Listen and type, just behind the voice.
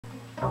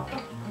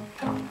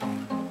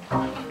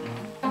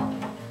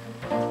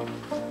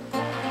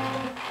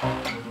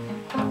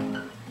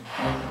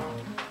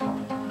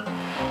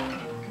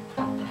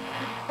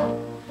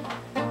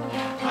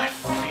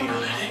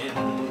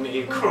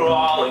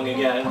Crawling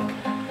again,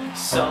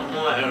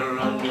 somewhere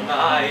under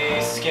my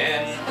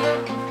skin.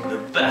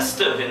 The best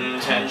of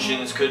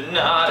intentions could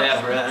not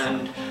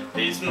apprehend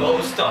these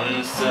most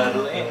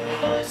unsettling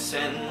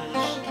sins.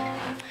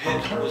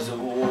 It was a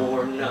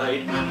warm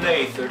night,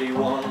 May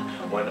 31,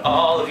 when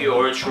all of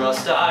your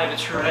trust I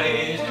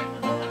betrayed.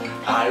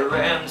 I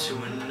ran to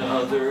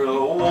another,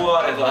 oh,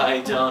 what have I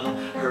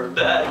done? Her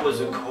bed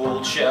was a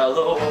cold,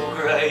 shallow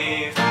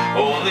grave.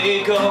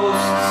 Only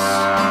ghosts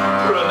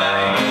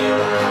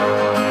remain.